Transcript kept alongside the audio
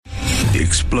the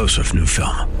explosive new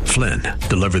film, Flynn,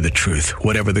 Deliver the Truth,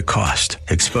 Whatever the Cost,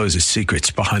 exposes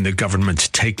secrets behind the government's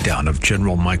takedown of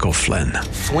General Michael Flynn.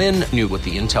 Flynn knew what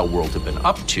the intel world had been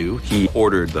up to. He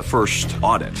ordered the first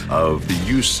audit of the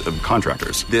use of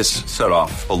contractors. This set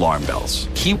off alarm bells.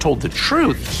 He told the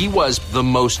truth. He was the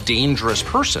most dangerous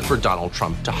person for Donald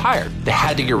Trump to hire. They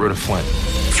had to get rid of Flynn.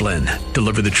 Flynn,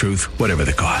 Deliver the Truth, Whatever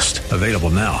the Cost. Available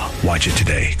now. Watch it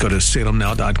today. Go to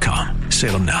salemnow.com.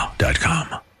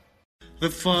 salemnow.com. The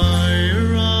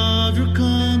fire of your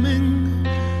coming,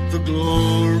 the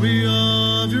glory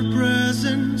of your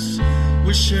presence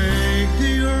will shake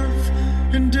the earth,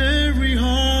 and every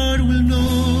heart will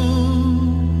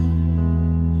know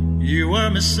you are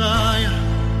Messiah,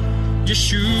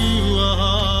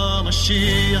 Yeshua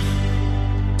HaMashiach,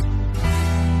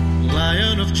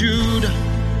 Lion of Judah,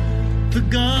 the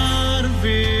God of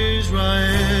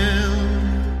Israel,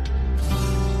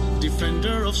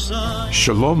 Defender of Zion.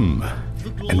 Shalom,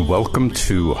 and welcome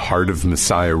to Heart of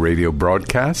Messiah radio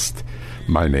broadcast.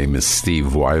 My name is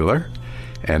Steve Weiler,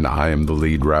 and I am the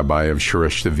lead rabbi of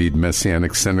Shoresh David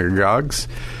Messianic Synagogues,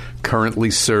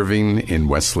 currently serving in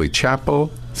Wesley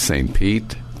Chapel, St.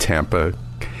 Pete, Tampa,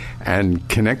 and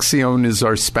Conexión is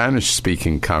our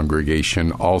Spanish-speaking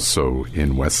congregation also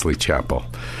in Wesley Chapel.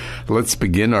 Let's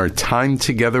begin our time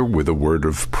together with a word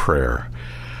of prayer.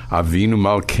 Avinu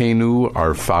Malkeinu,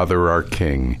 our Father, our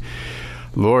King.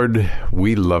 Lord,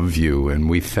 we love you and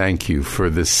we thank you for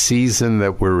the season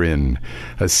that we're in,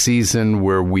 a season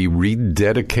where we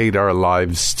rededicate our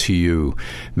lives to you,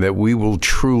 that we will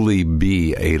truly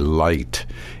be a light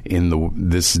in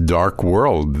this dark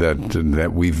world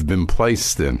that we've been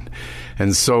placed in.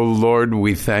 And so, Lord,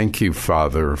 we thank you,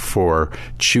 Father, for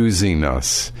choosing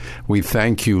us. We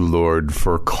thank you, Lord,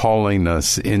 for calling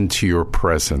us into your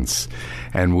presence.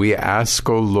 And we ask,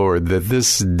 O Lord, that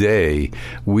this day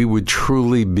we would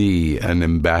truly be an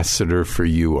ambassador for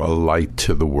you, a light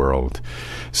to the world.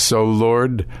 So,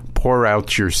 Lord, pour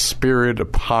out your Spirit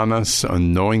upon us,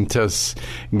 anoint us,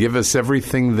 give us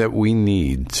everything that we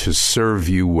need to serve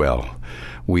you well.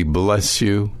 We bless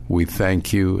you, we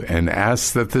thank you, and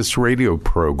ask that this radio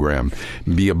program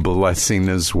be a blessing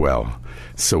as well.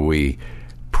 So we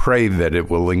pray that it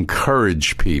will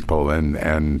encourage people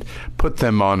and put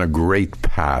them on a great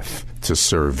path to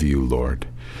serve you, Lord.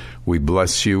 We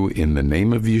bless you in the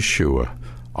name of Yeshua.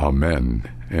 Amen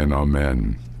and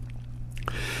amen.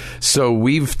 So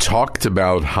we've talked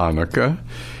about Hanukkah,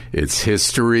 its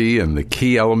history, and the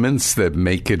key elements that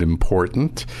make it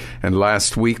important. And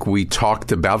last week we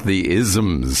talked about the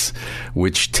isms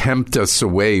which tempt us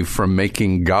away from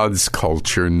making God's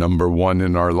culture number one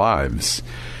in our lives.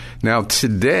 Now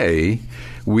today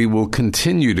we will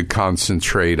continue to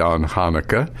concentrate on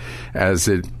Hanukkah as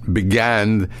it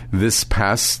began this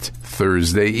past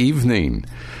Thursday evening.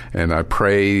 And I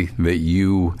pray that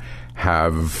you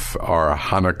have our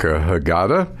Hanukkah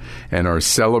Haggadah and are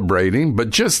celebrating.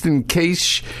 But just in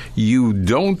case you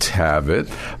don't have it,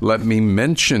 let me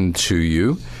mention to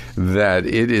you that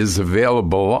it is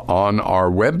available on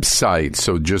our website.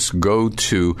 So just go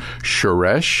to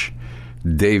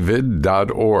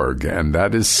ShoreshDavid.org, and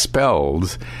that is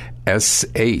spelled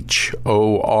SHORESH,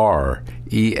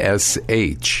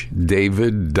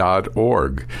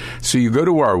 David.org. So you go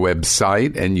to our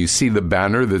website and you see the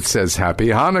banner that says Happy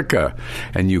Hanukkah,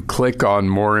 and you click on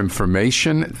more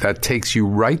information. That takes you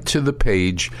right to the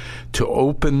page to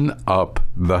open up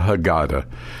the Haggadah.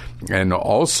 And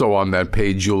also on that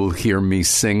page, you'll hear me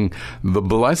sing the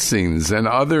blessings, and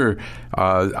others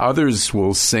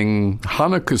will sing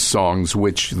Hanukkah songs,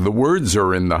 which the words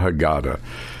are in the Haggadah.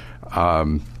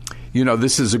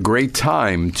 This is a great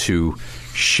time to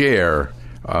share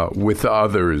with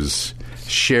others.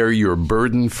 Share your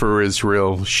burden for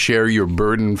Israel. Share your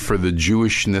burden for the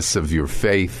Jewishness of your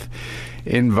faith.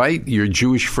 Invite your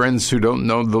Jewish friends who don't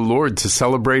know the Lord to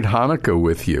celebrate Hanukkah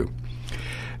with you.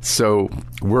 So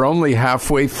we're only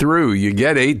halfway through. You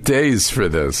get 8 days for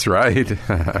this, right?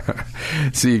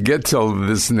 So you get till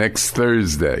this next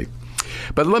Thursday.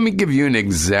 But let me give you an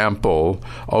example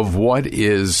of what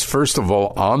is, first of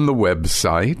all, on the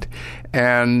website.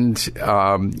 And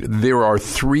there are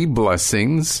 3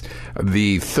 blessings.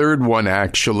 The third one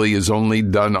actually is only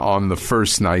done on the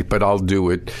first night, but I'll do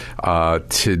it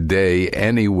today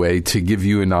anyway to give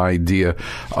you an idea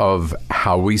of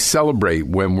how we celebrate.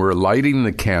 When we're lighting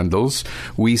the candles,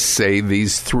 we say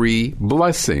these 3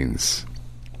 blessings.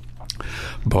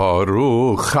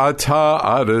 Baruch atah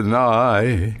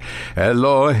Adonai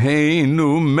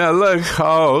Eloheinu melech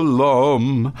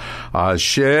haolam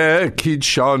asher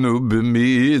kidshanu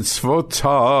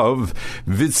b'mitzvotav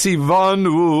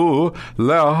v'tzivanu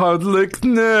lehadlik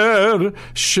ner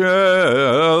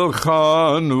shel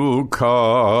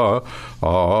Chanukah.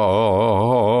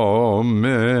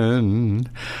 Amen.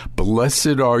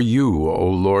 Blessed are you, O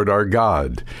Lord our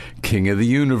God, King of the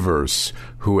universe,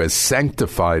 who has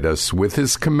sanctified us with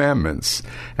his commandments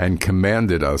and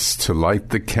commanded us to light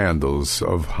the candles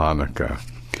of Hanukkah.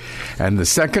 And the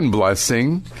second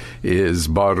blessing is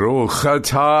Baruch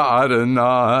atah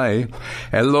Adonai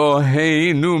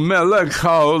Eloheinu melech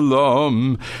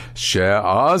haolam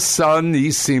she'asa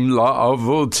nisim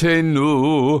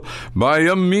la'avotenu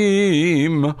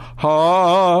bayamim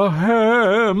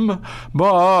hahem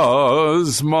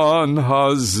bazman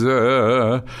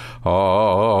hazeh.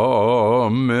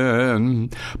 Amen.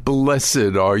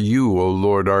 Blessed are you, O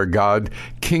Lord our God,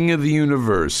 King of the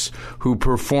universe, who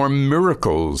performed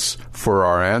miracles for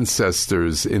our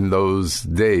ancestors in those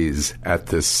days at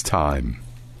this time.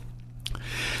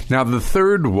 Now, the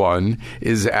third one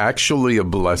is actually a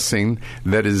blessing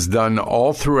that is done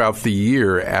all throughout the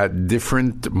year at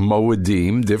different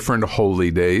Moedim, different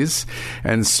holy days,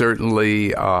 and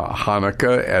certainly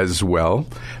Hanukkah as well.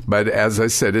 But as I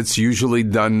said, it's usually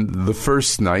done the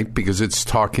first night because it's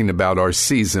talking about our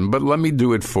season. But let me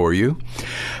do it for you.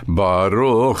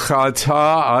 Baruch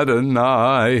atah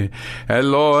Adonai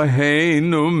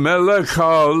Eloheinu melech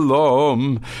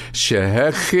haolam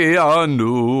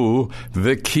shehechianu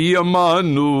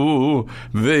v'kiyamanu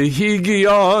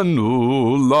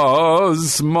v'higianu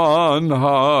lazman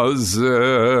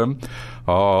hazeh.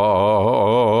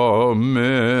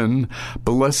 Amen.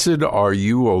 Blessed are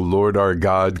you, O Lord our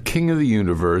God, King of the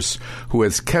universe, who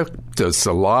has kept us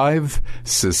alive,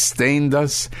 sustained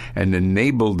us, and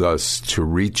enabled us to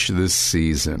reach this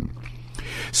season.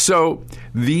 So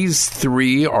these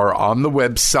three are on the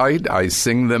website. I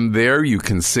sing them there. You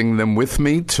can sing them with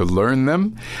me to learn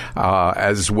them,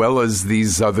 as well as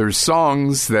these other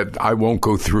songs that I won't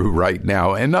go through right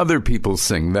now, and other people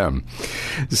sing them.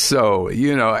 So,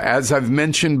 as I've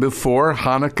mentioned before,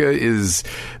 Hanukkah is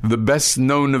the best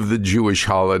known of the Jewish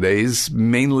holidays,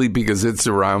 mainly because it's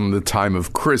around the time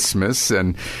of Christmas,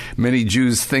 and many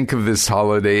Jews think of this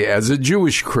holiday as a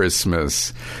Jewish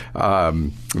Christmas.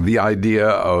 The idea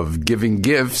of giving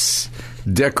gifts,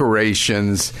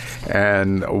 decorations,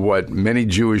 and what many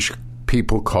Jewish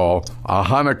people call a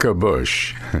Hanukkah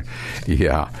bush.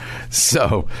 Yeah.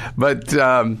 So, but,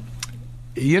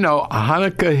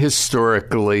 Hanukkah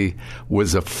historically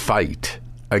was a fight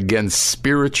against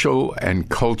spiritual and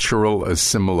cultural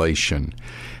assimilation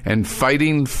and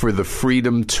fighting for the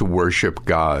freedom to worship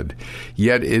God.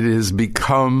 Yet it has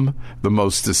become the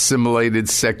most assimilated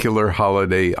secular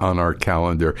holiday on our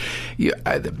calendar.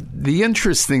 The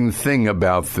interesting thing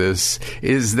about this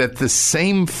is that the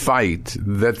same fight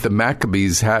that the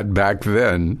Maccabees had back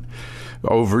then,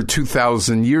 over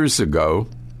 2,000 years ago,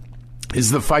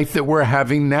 is the fight that we're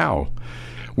having now.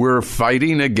 We're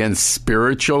fighting against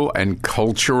spiritual and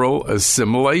cultural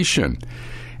assimilation.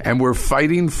 And we're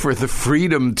fighting for the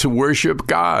freedom to worship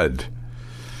God.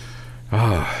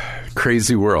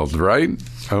 Crazy world, right?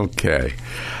 Okay.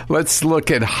 Let's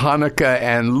look at Hanukkah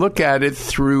and look at it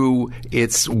through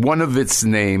one of its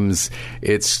names.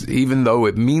 Even though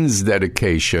it means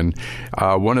dedication,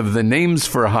 one of the names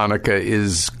for Hanukkah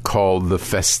is called the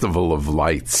Festival of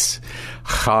Lights,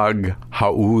 Chag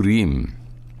HaUrim.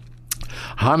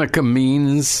 Hanukkah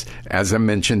means, as I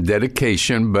mentioned,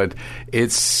 dedication, but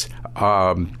it's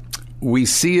we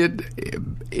see it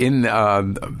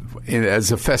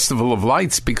as a festival of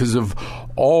lights because of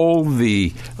all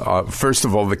the, first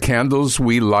of all, the candles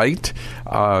we light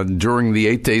during the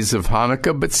 8 days of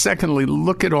Hanukkah, but secondly,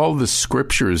 look at all the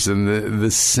scriptures and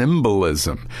the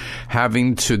symbolism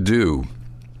having to do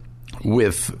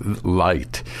with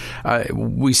light.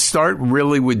 We start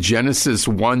really with Genesis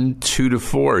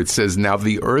 1:2-4. It says, "Now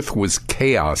the earth was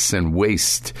chaos and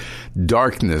waste.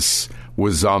 Darkness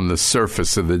was on the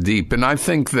surface of the deep." And I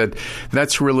think that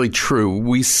that's really true.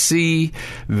 We see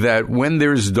that when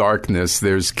there's darkness,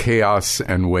 there's chaos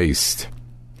and waste.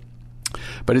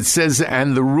 But it says,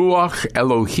 "And the Ruach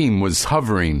Elohim was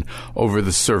hovering over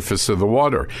the surface of the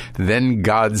water. Then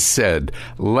God said,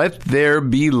 'Let there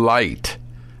be light.'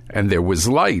 And there was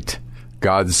light.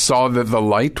 God saw that the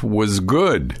light was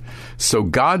good. So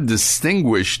God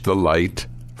distinguished the light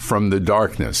from the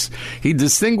darkness." He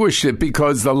distinguished it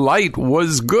because the light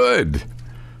was good.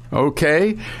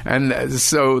 Okay? And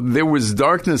so there was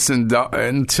darkness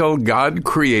until God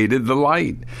created the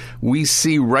light. We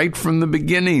see right from the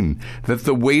beginning that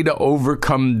the way to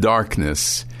overcome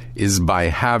darkness is by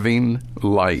having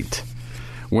light.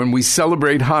 When we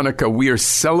celebrate Hanukkah, we are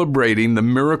celebrating the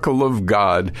miracle of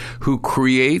God who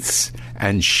creates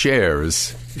and shares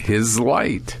his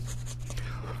light.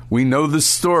 We know the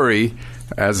story,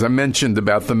 as I mentioned,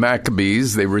 about the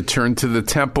Maccabees. They returned to the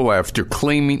temple after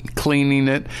cleaning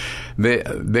it.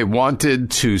 They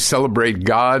wanted to celebrate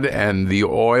God and the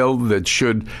oil that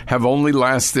should have only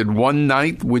lasted one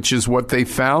night, which is what they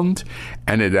found,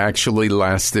 and it actually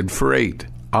lasted for 8.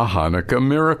 A Hanukkah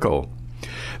miracle.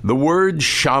 The word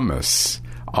shamus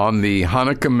on the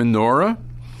Hanukkah menorah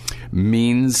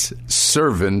means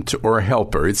servant or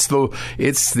helper. It's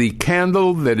the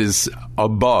candle that is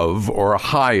above or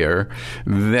higher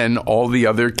than all the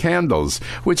other candles,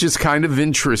 which is kind of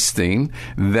interesting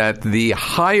that the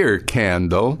higher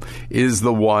candle is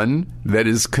the one that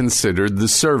is considered the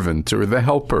servant or the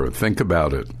helper. Think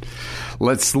about it.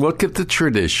 Let's look at the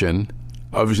tradition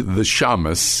of the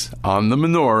shamus on the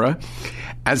menorah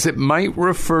as it might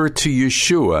refer to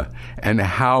Yeshua and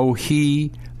how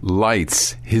he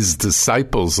lights his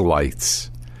disciples' lights.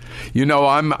 You know,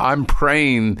 I'm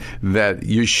praying that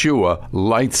Yeshua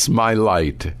lights my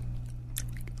light.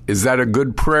 Is that a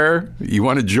good prayer? You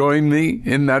want to join me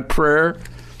in that prayer?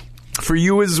 For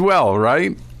you as well,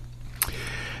 right?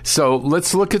 So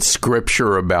let's look at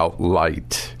scripture about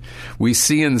light. We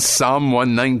see in Psalm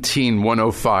 119,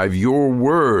 105, your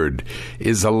word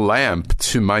is a lamp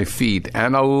to my feet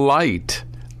and a light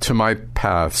to my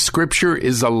path. Scripture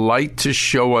is a light to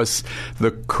show us the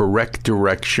correct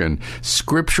direction.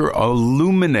 Scripture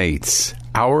illuminates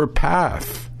our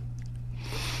path.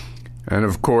 And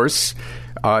of course,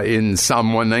 in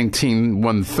Psalm 119,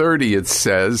 130, it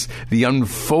says, the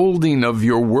unfolding of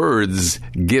your words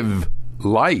give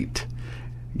light,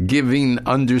 giving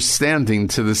understanding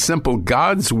to the simple.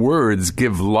 God's words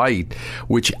give light,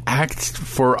 which acts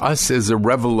for us as a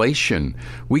revelation.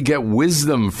 We get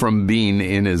wisdom from being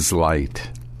in his light.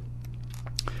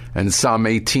 And Psalm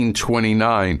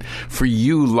 18:29, for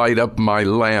you light up my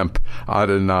lamp,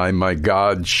 Adonai, my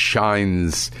God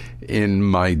shines in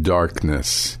my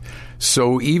darkness.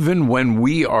 So even when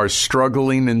we are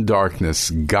struggling in darkness,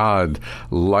 God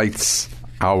lights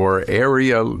our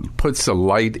area, puts a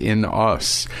light in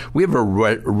us. We have a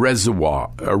reservoir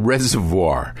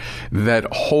that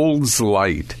holds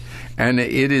light, and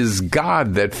it is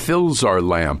God that fills our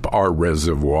lamp, our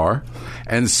reservoir.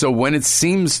 And so when it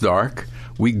seems dark,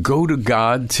 we go to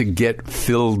God to get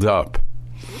filled up.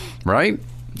 Right?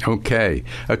 Okay.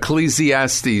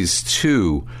 Ecclesiastes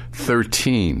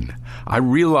 2:13. I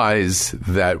realize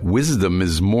that wisdom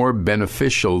is more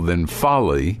beneficial than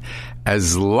folly,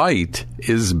 as light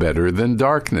is better than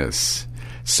darkness.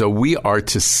 So we are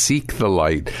to seek the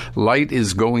light. Light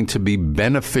is going to be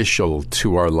beneficial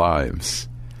to our lives.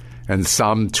 And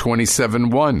Psalm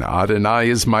 27:1, Adonai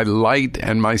is my light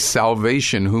and my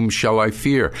salvation, whom shall I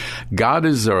fear? God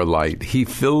is our light. He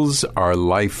fills our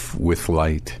life with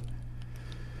light.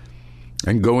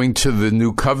 And going to the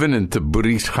New Covenant, the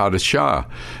Brit Hadashah,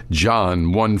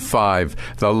 John 1:5,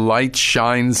 the light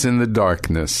shines in the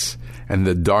darkness, and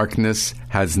the darkness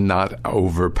has not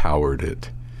overpowered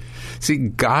it. See,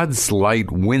 God's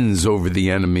light wins over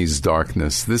the enemy's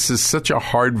darkness. This is such a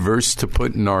hard verse to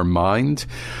put in our mind.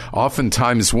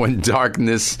 Oftentimes when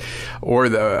darkness or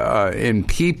in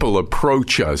people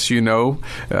approach us, we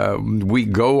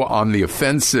go on the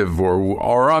offensive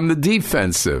or on the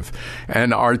defensive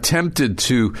and are tempted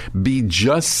to be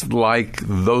just like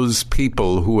those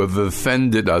people who have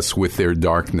offended us with their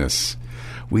darkness.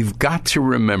 We've got to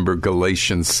remember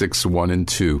Galatians 6:1 and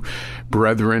 2.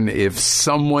 Brethren, if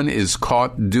someone is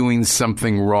caught doing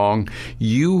something wrong,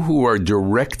 you who are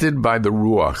directed by the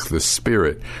Ruach, the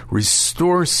Spirit,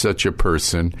 restore such a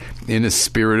person in a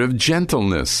spirit of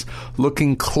gentleness,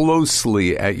 looking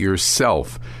closely at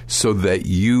yourself, so that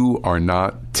you are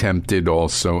not tempted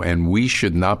also. And we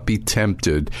should not be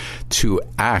tempted to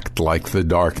act like the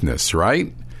darkness,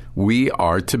 right? We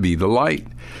are to be the light.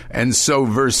 And so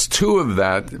verse 2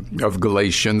 of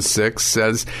Galatians 6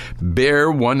 says, bear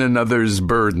one another's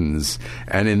burdens,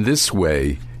 and in this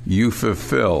way you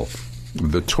fulfill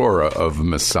the Torah of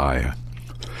Messiah.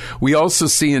 We also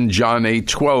see in John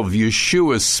 8:12,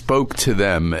 Yeshua spoke to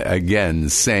them again,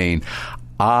 saying,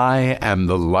 I am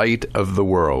the light of the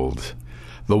world.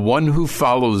 The one who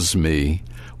follows me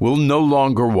will no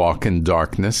longer walk in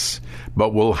darkness,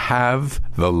 but will have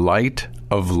the light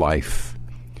of life.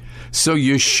 So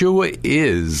Yeshua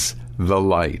is the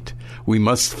light. We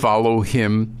must follow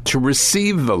him to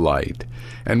receive the light.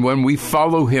 And when we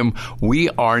follow him, we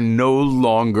are no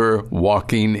longer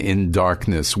walking in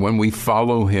darkness. When we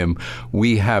follow him,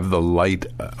 we have the light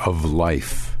of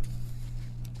life.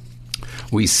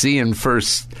 We see in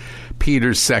 1 Peter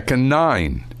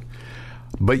 2:9,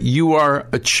 but you are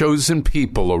a chosen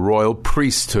people, a royal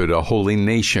priesthood, a holy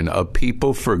nation, a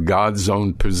people for God's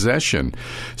own possession,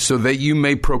 so that you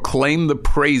may proclaim the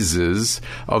praises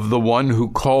of the one who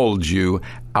called you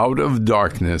out of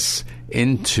darkness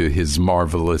into his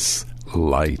marvelous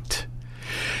light.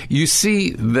 You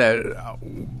see that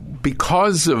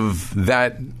because of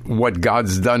that, what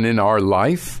God's done in our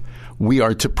life, we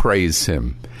are to praise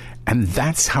him. And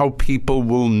that's how people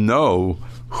will know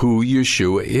who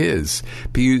Yeshua is,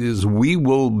 because we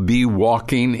will be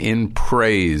walking in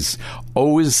praise,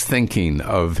 always thinking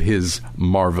of his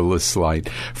marvelous light.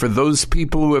 For those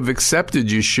people who have accepted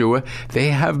Yeshua,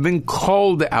 they have been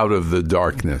called out of the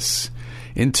darkness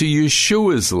into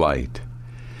Yeshua's light.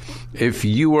 If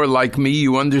you are like me,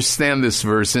 you understand this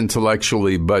verse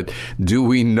intellectually, but do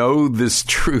we know this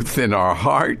truth in our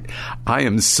heart? I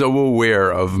am so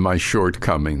aware of my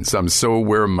shortcomings. I'm so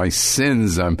aware of my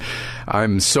sins.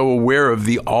 I'm so aware of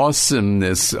the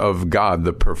awesomeness of God,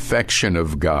 the perfection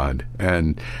of God.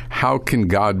 And how can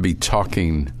God be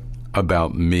talking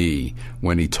about me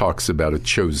when he talks about a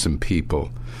chosen people?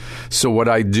 So what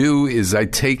I do is I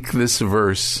take this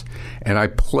verse and I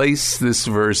place this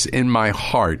verse in my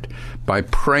heart by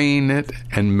praying it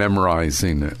and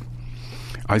memorizing it.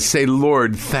 I say,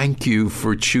 Lord, thank you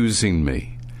for choosing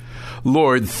me.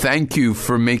 Lord, thank you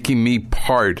for making me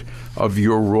part of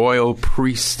your royal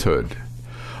priesthood.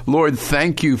 Lord,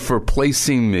 thank you for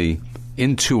placing me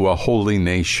into a holy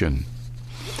nation.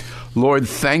 Lord,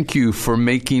 thank you for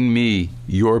making me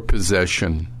your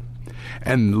possession.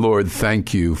 And Lord,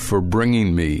 thank you for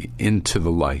bringing me into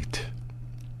the light.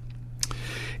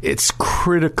 It's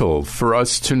critical for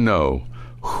us to know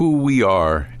who we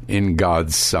are in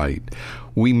God's sight.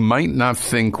 We might not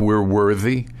think we're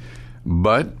worthy,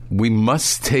 but we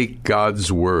must take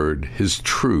God's word, his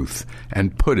truth,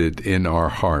 and put it in our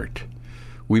heart.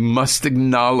 We must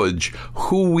acknowledge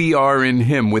who we are in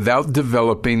him without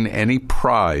developing any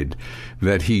pride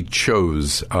that he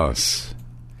chose us.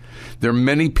 There are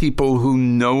many people who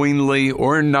knowingly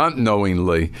or not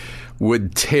knowingly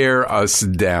would tear us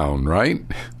down, right?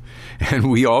 And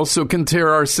we also can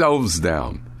tear ourselves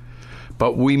down.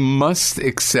 But we must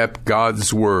accept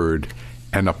God's word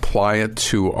and apply it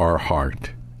to our heart.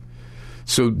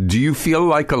 So do you feel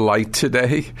like a light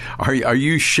today? Are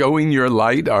you showing your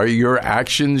light? Are your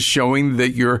actions showing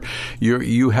that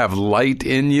you have light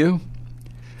in you?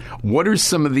 What are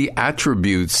some of the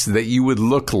attributes that you would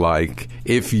look like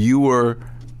if you were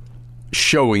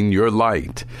showing your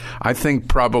light? I think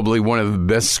probably one of the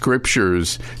best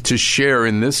scriptures to share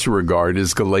in this regard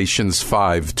is Galatians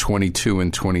 5:22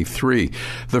 and 23.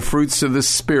 The fruits of the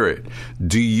Spirit.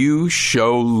 Do you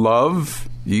show love?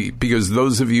 Because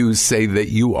those of you who say that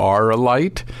you are a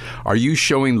light, are you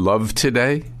showing love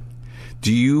today?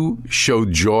 Do you show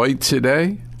joy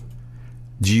today?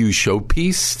 Do you show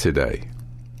peace today?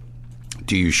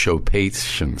 Do you show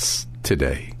patience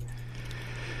today?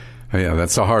 Yeah,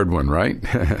 that's a hard one, right?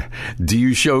 Do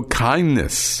you show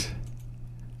kindness?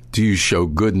 Do you show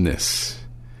goodness?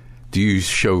 Do you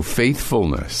show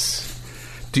faithfulness?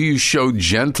 Do you show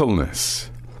gentleness?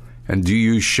 And do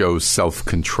you show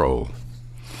self-control?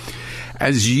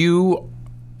 As you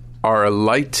are a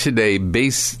light today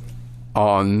based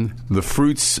on the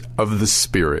fruits of the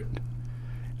Spirit,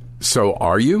 so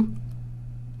are you?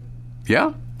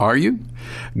 Yeah, are you?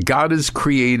 God has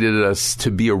created us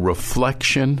to be a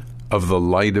reflection of the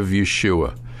light of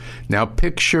Yeshua. Now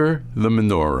picture the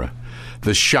menorah,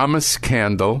 the Shamas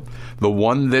candle, the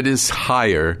one that is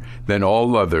higher than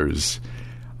all others,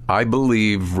 I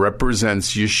believe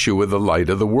represents Yeshua, the light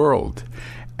of the world.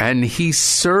 And he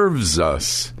serves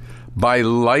us by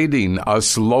lighting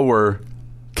us lower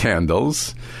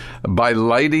candles, by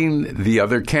lighting the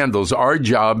other candles. Our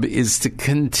job is to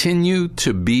continue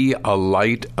to be a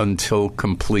light until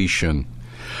completion.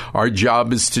 Our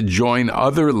job is to join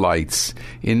other lights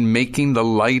in making the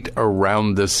light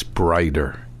around us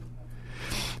brighter.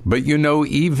 But you know,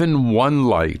 even one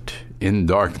light in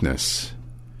darkness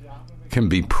can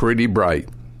be pretty bright.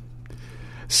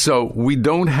 So we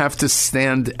don't have to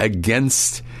stand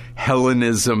against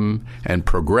Hellenism and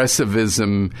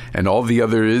progressivism and all the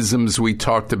other isms we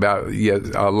talked about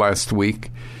last week.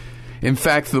 In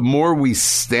fact, the more we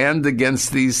stand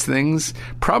against these things,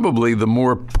 probably the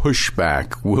more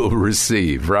pushback we'll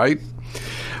receive, right?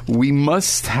 We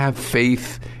must have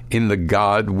faith in the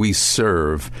God we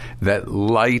serve, that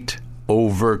light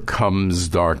overcomes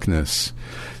darkness.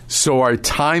 So our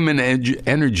time and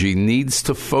energy needs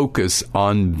to focus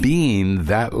on being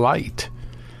that light.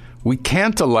 We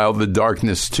can't allow the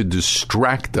darkness to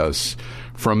distract us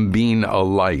from being a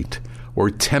light or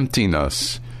tempting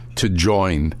us to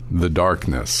join the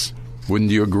darkness.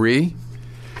 Wouldn't you agree?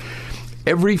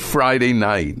 Every Friday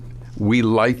night, we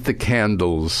light the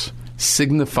candles,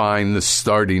 signifying the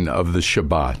starting of the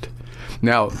Shabbat.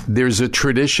 Now, there's a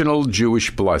traditional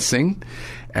Jewish blessing,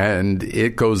 and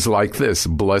it goes like this: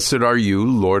 Blessed are you,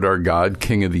 Lord our God,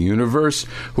 King of the universe,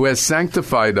 who has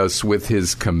sanctified us with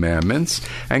his commandments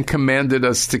and commanded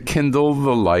us to kindle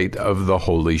the light of the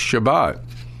holy Shabbat.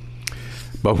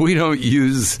 But we don't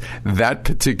use that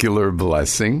particular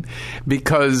blessing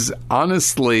because,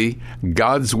 honestly,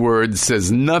 God's word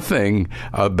says nothing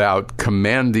about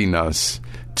commanding us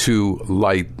to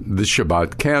light the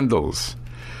Shabbat candles.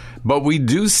 But we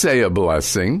do say a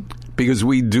blessing because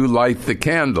we do light the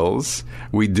candles.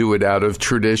 We do it out of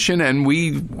tradition, and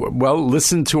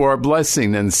listen to our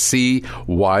blessing and see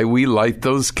why we light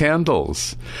those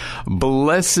candles.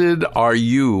 Blessed are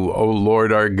you, O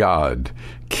Lord our God,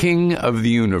 King of the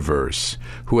universe,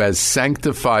 who has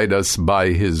sanctified us by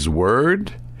his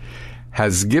word,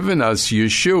 has given us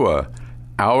Yeshua,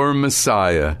 our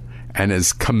Messiah, and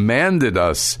has commanded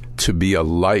us to be a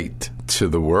light to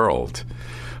the world.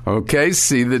 Okay,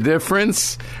 see the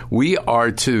difference? We're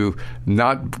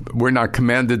not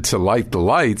commanded to light the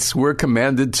lights. We're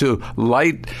commanded to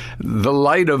light the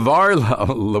light of our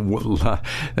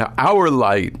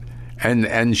light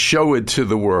and show it to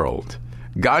the world.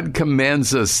 God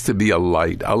commands us to be a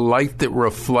light that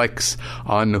reflects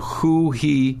on who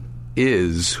he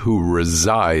is, who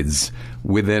resides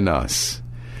within us.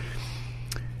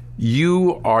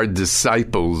 You are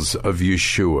disciples of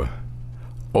Yeshua.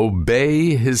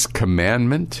 Obey his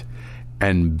commandment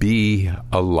and be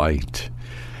a light.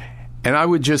 And I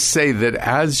would just say that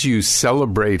as you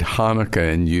celebrate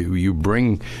Hanukkah and you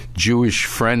bring Jewish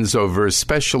friends over,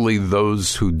 especially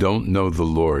those who don't know the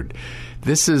Lord,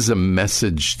 this is a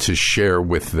message to share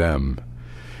with them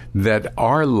that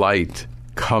our light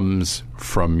comes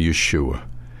from Yeshua.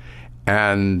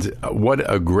 And what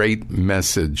a great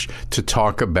message to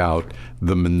talk about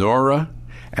the menorah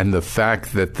and the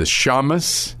fact that the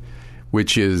shamas,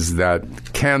 which is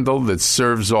that candle that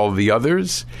serves all the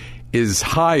others, is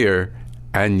higher,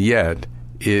 and yet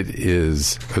it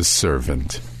is a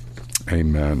servant.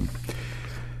 Amen.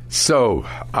 So,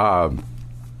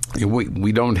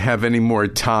 we don't have any more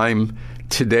time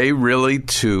today, really,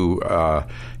 to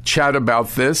chat about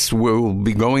this. We'll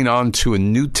be going on to a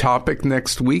new topic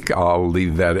next week. I'll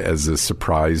leave that as a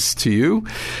surprise to you.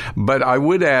 But I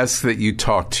would ask that you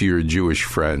talk to your Jewish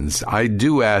friends. I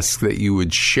do ask that you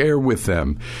would share with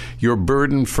them your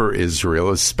burden for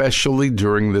Israel, especially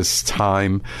during this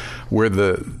time where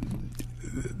the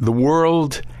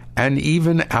world and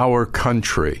even our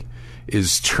country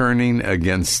is turning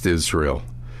against Israel.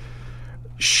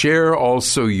 Share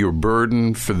also your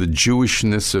burden for the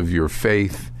Jewishness of your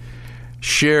faith.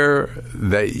 Share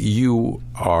that you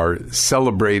are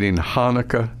celebrating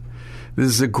Hanukkah. This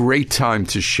is a great time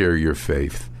to share your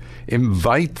faith.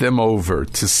 Invite them over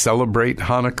to celebrate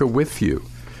Hanukkah with you.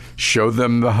 Show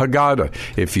them the Haggadah.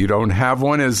 If you don't have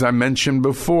one, as I mentioned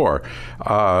before,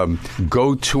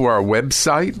 go to our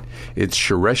website. It's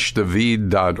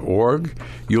shereshdavid.org.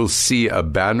 You'll see a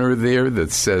banner there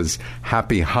that says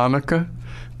Happy Hanukkah.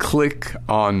 Click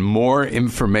on More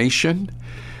Information.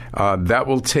 That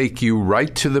will take you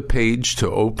right to the page to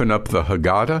open up the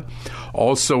Haggadah.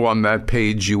 Also on that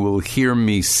page, you will hear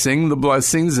me sing the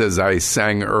blessings as I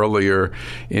sang earlier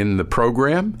in the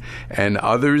program, and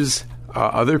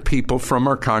other people from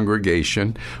our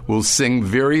congregation will sing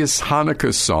various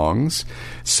Hanukkah songs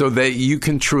so that you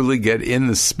can truly get in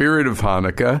the spirit of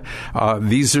Hanukkah.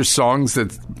 These are songs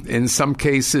that in some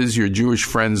cases your Jewish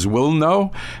friends will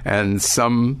know, and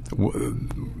some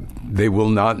they will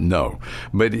not know.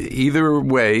 But either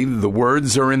way, the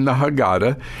words are in the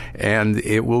Haggadah, and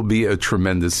it will be a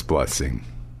tremendous blessing.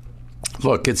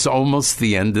 Look, it's almost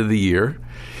the end of the year,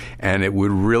 and it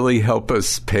would really help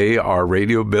us pay our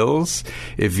radio bills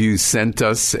if you sent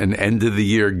us an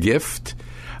end-of-the-year gift.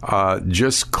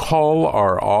 Just call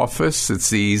our office. It's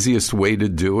the easiest way to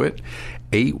do it,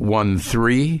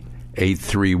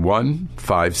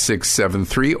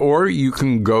 813-831-5673, or you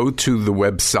can go to the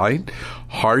website,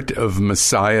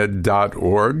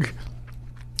 heartofmessiah.org,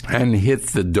 and hit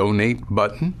the donate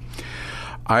button.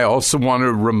 I also want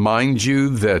to remind you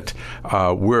that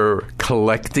we're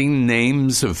collecting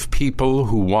names of people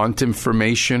who want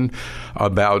information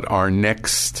about our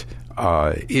next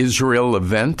Israel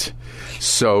event.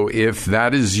 So if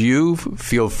that is you,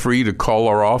 feel free to call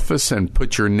our office and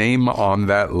put your name on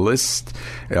that list,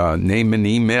 name and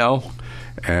email,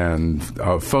 and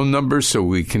phone number so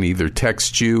we can either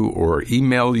text you or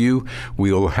email you.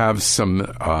 We'll have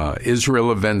some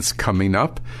Israel events coming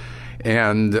up.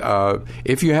 And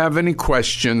if you have any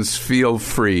questions, feel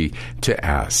free to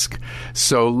ask.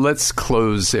 So let's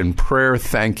close in prayer.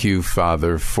 Thank you,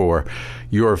 Father, for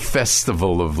your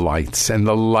festival of lights and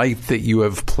the light that you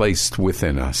have placed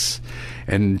within us.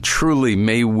 And truly,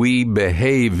 may we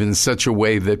behave in such a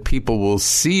way that people will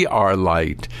see our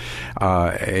light.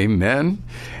 Amen.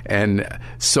 And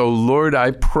so, Lord,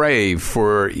 I pray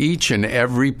for each and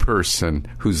every person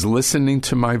who's listening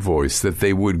to my voice that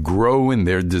they would grow in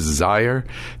their desire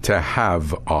to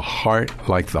have a heart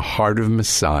like the heart of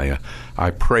Messiah.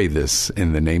 I pray this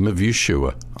in the name of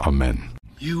Yeshua. Amen.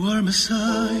 You are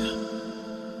Messiah,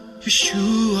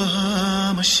 Yeshua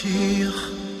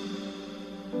HaMashiach,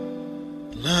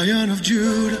 Lion of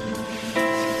Judah,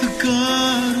 the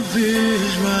God of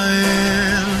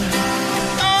Israel.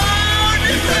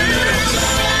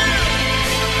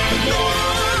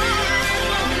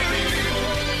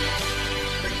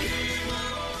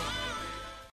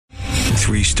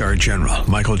 Three-star General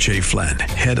Michael J. Flynn,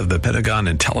 head of the Pentagon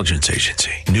Intelligence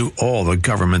Agency, knew all the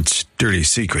government's dirty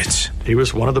secrets. He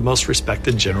was one of the most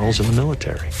respected generals in the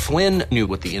military. Flynn knew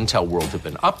what the intel world had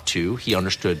been up to. He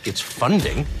understood its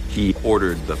funding. He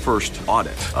ordered the first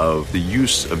audit of the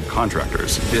use of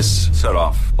contractors. This set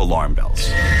off alarm bells.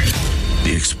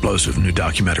 The explosive new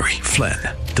documentary, Flynn,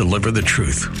 Deliver the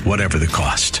Truth, Whatever the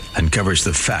Cost, uncovers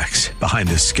the facts behind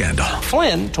this scandal.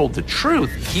 Flynn told the truth.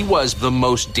 He was the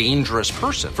most dangerous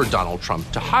person for Donald Trump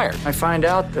to hire. I find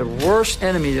out the worst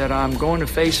enemy that I'm going to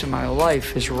face in my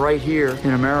life is right here in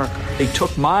America. They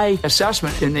took my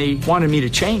assessment and they wanted me to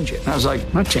change it. And I was like,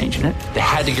 I'm not changing it. They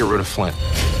had to get rid of Flynn.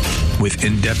 With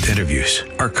in-depth interviews,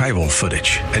 archival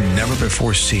footage, and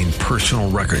never-before-seen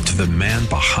personal records of the man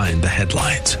behind the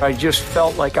headlines. I just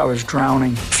felt like I was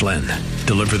drowning. Flynn,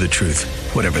 Deliver the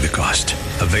Truth, Whatever the Cost.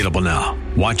 Available now.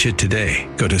 Watch it today.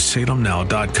 Go to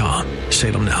salemnow.com.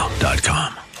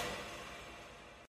 salemnow.com.